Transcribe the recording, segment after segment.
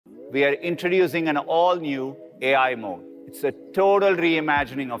we are introducing an all-new AI mode. It's a total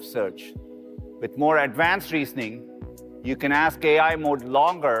reimagining of search. With more advanced reasoning, you can ask AI mode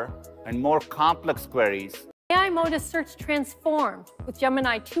longer and more complex queries. AI mode is search transformed with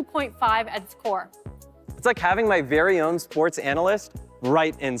Gemini 2.5 at its core. It's like having my very own sports analyst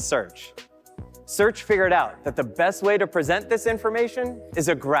right in search. Search figured out that the best way to present this information is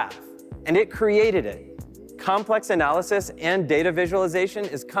a graph, and it created it. Complex analysis and data visualization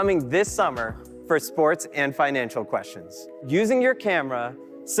is coming this summer for sports and financial questions. Using your camera,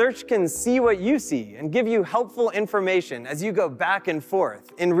 Search can see what you see and give you helpful information as you go back and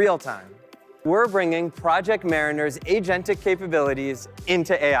forth in real time. We're bringing Project Mariner's agentic capabilities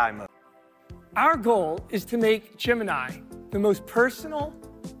into AI mode. Our goal is to make Gemini the most personal,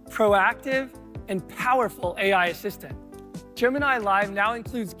 proactive, and powerful AI assistant. Gemini Live now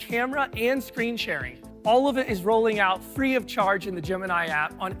includes camera and screen sharing. All of it is rolling out free of charge in the Gemini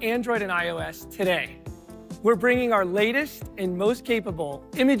app on Android and iOS today. We're bringing our latest and most capable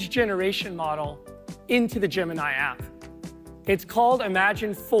image generation model into the Gemini app. It's called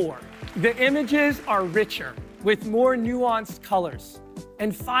Imagen 4. The images are richer, with more nuanced colors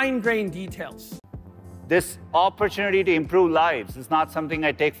and fine-grained details. This opportunity to improve lives is not something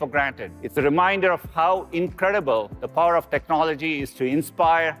I take for granted. It's a reminder of how incredible the power of technology is to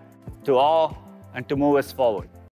inspire, to awe, and to move us forward.